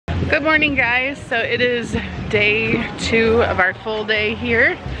Good morning, guys. So it is day 2 of our full day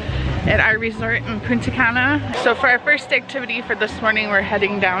here at our resort in Punta Cana. So for our first activity for this morning, we're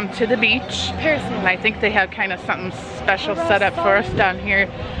heading down to the beach. And I think they have kind of something special set up for us down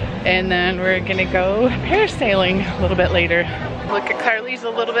here. And then we're gonna go parasailing a little bit later. Look at Karli's a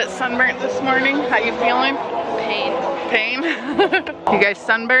little bit sunburnt this morning. How you feeling? Pain. Pain? You guys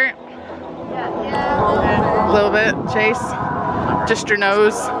sunburnt? Yeah. A little bit, Chase? Just your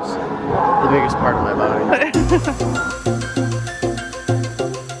nose? The biggest part of my body.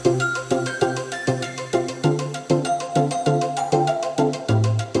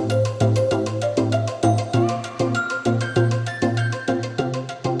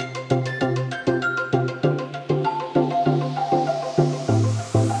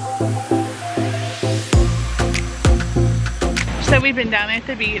 So we've been down at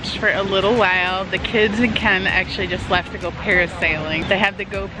the beach for a little while. The kids and Ken actually just left to go parasailing. They have the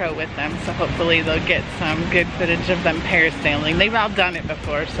GoPro with them, so hopefully they'll get some good footage of them parasailing. They've all done it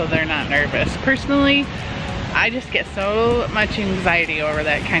before, so they're not nervous. Personally, I just get so much anxiety over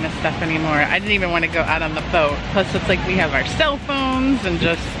that kind of stuff anymore. I didn't even want to go out on the boat. Plus it's like we have our cell phones and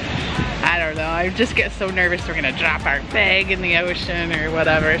just, I don't know, I just get so nervous we're gonna drop our bag in the ocean or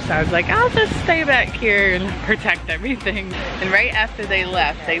whatever. So I was like, I'll just stay back here and protect everything. And right after they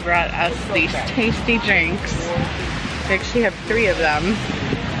left, they brought us these tasty drinks. They actually have 3 of them.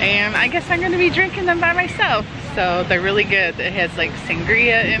 And I guess I'm gonna be drinking them by myself. So they're really good. It has like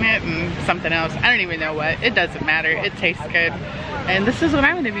sangria in it and something else. I don't even know what. It doesn't matter. It tastes good. And this is what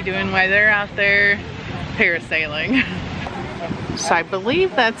I'm gonna be doing while they're out there parasailing. So I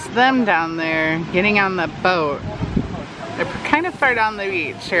believe that's them down there getting on the boat. They're kind of far down the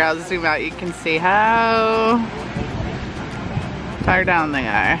beach. Here, I'll zoom out. You can see how far down they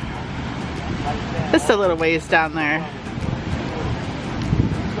are. Just a little ways down there.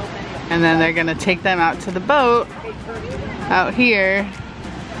 And then they're gonna take them out to the boat out here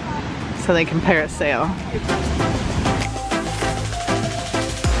so they can parasail.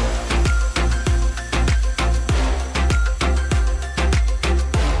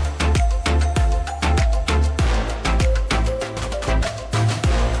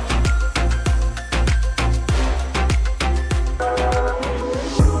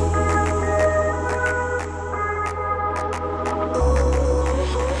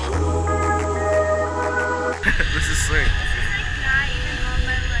 This is sweet.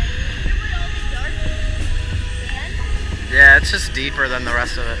 Yeah, it's just deeper than the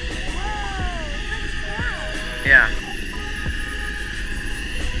rest of it. Yeah.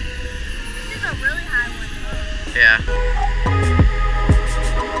 This is a really high one. Yeah.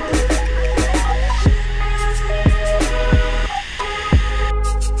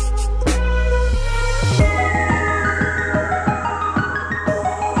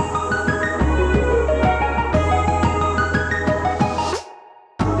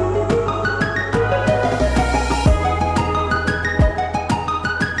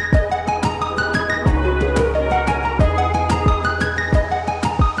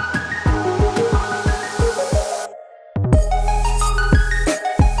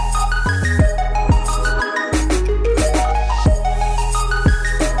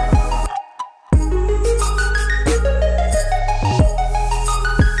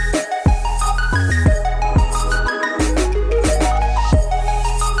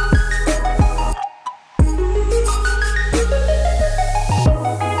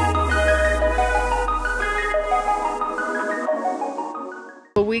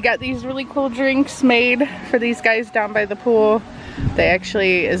 We got these really cool drinks made for these guys down by the pool. They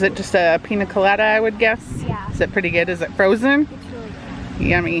actually, is it just a pina colada, I would guess? Yeah. Is it pretty good? Is it frozen? It's really good.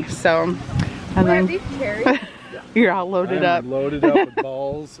 Yummy. So, and Where are then these cherries? you're all loaded up. Loaded up with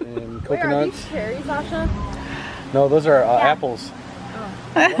balls and Where are these coconuts. cherries, Asha? No, those are apples.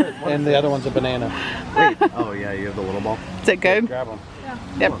 Oh. And the other one's a banana. Wait. Oh yeah, you have the little ball. Is it good? Grab one.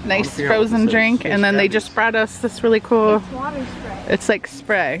 Yep, nice frozen drink. And then they just brought us this really cool, It's water spray. it's like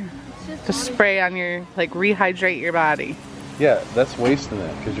spray. It's To spray on your, like rehydrate your body. Yeah, that's wasting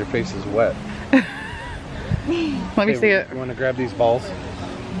it because your face is wet. Let me see it. You want to grab these balls?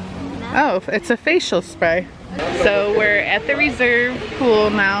 Oh, it's a facial spray. So we're at the reserve pool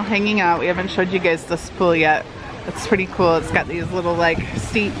now, hanging out. We haven't showed you guys this pool yet. It's pretty cool. It's got these little like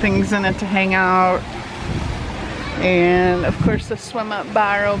seat things in it to hang out. And of course the swim up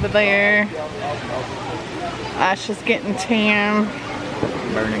bar over there. Asha's getting tan.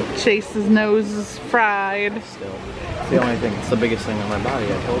 Burning. Chase's nose is fried. Still. It's the only thing, it's the biggest thing on my body,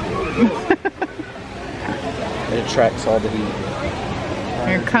 I told you. It attracts all the heat.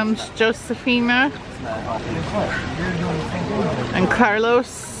 Here comes Josephina. And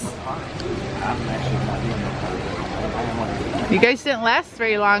Carlos. You guys didn't last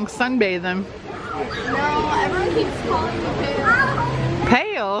very long sunbathing. No, everyone keeps calling me pale.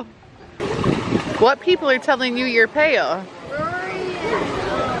 Pale? What people are telling you you're pale? Rory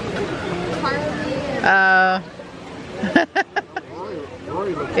and Karli.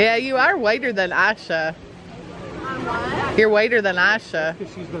 Yeah, you are whiter than Asha. What? You're whiter than Asha.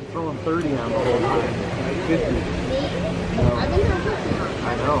 Because she's been throwing 30 on the whole time. 50. I've been doing 50.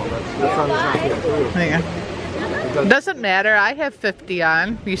 I know. That's on the top too. There you go. Doesn't matter. I have 50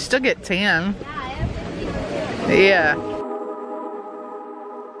 on. You still get tan. Yeah, I have 50. Yeah.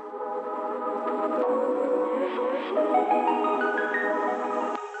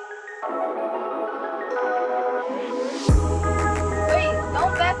 Wait,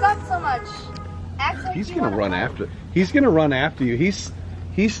 don't back up so much. Act like He's you gonna wanna run go. after. He's gonna run after you. He's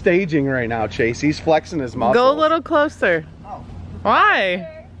staging right now, Chase. He's flexing his muscles. Go a little closer. Why?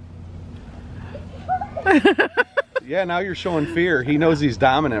 Yeah, now you're showing fear. He knows he's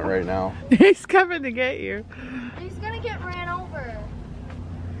dominant right now. He's coming to get you. He's gonna get ran over.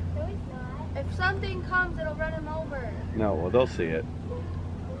 No, he's not. If something comes, it'll run him over. No, well, they'll see it.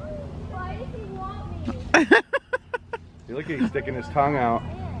 Why does he want me? You look, he's sticking his tongue out.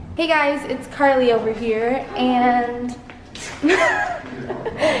 Hey guys, it's Karli over here, and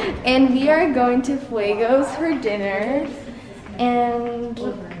and we are going to Fuego's for dinner, and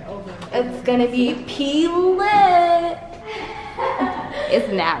it's gonna be P-lit.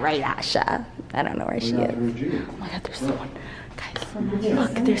 Isn't that right, Asha? I don't know where she is. Oh my God, there's someone. Guys,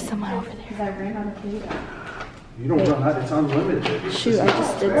 look, there's someone over there. You don't run out. It's unlimited. Shoot, I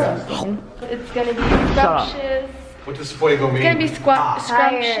just did something. It's gonna be scrumptious. What does fuego mean? It's gonna be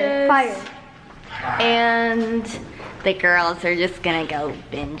scrumptious. Fire. And the girls are just gonna go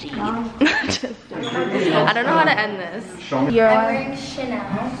binge eat. I don't know how to end this. You're wearing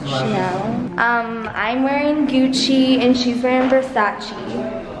Chanel. I'm wearing Gucci and she's wearing Versace.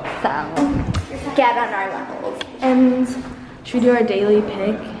 So get on our levels. And should we do our daily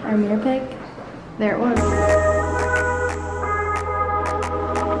pick, our mirror pick? There it was.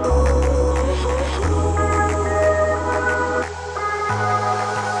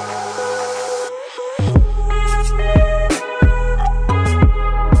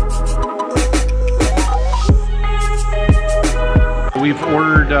 We've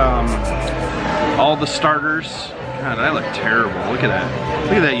ordered all the starters. God, I look terrible. Look at that.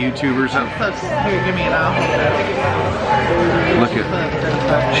 Look at that, YouTubers. Here, give me an apple. Look at.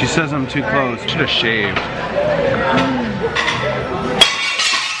 She says I'm too close. Should have shaved.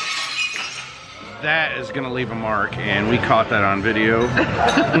 That is gonna leave a mark, and we caught that on video.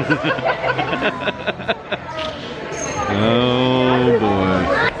 Oh boy.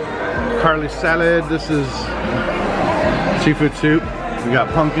 Karli salad. This is seafood soup. We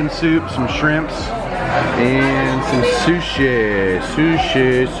got pumpkin soup, some shrimps, and some sushi.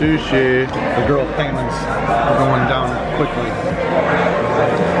 Sushi. The girl payments are going down quickly.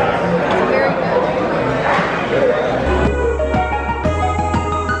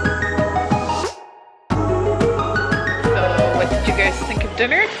 So, what did you guys think of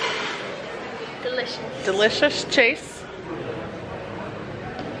dinner? Delicious. Delicious, Chase?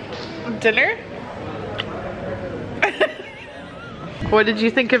 Dinner? What did you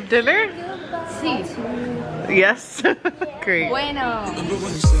think of dinner? Si. Yes? Great. Bueno. Remember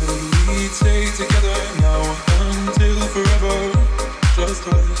when you said we'd stay together now until forever? Just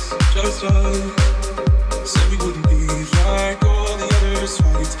us. Said we wouldn't be like all the others,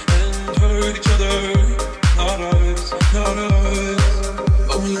 fight and hurt each other. Not us.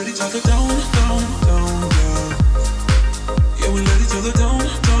 But we let each other down, yeah. Yeah, we let each other down,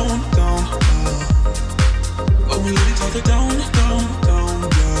 But we let each other down, yeah.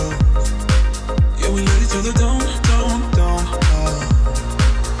 Yeah, we let each other down,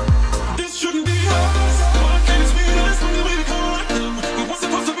 This shouldn't be us. Why can't it be us when the way we caught them? We weren't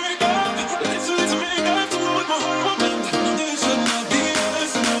supposed to break up. It's too late to make up to what my heart meant. No, this should not be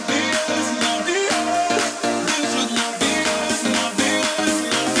us, not be us, not be us. This should not be us, not be us,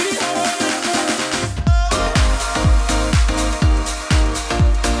 not be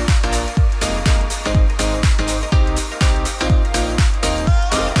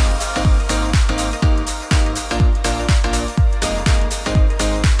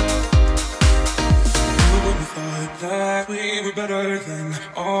that we were better than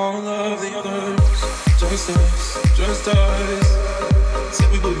all of the others. Just us.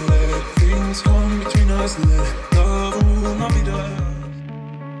 Said we wouldn't let things come between us. Let love will not be done.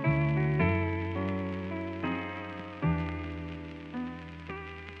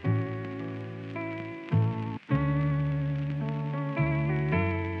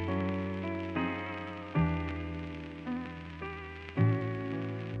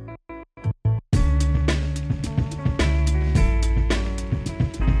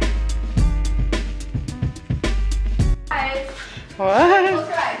 What?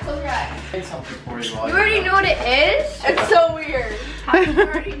 Close your eyes. Say something for you You already know what it is? It's so weird. How do you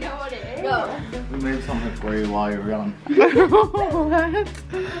already know what it is? Go. We made something for you while you were gone. What?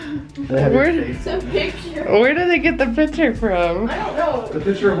 Where did they get the picture from? I don't know. The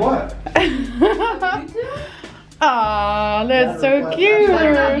picture of what? Aw, that's so cute.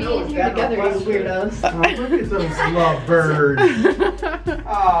 Together, you weirdos. Look at those lovebirds.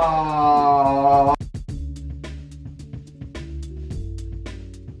 Aww.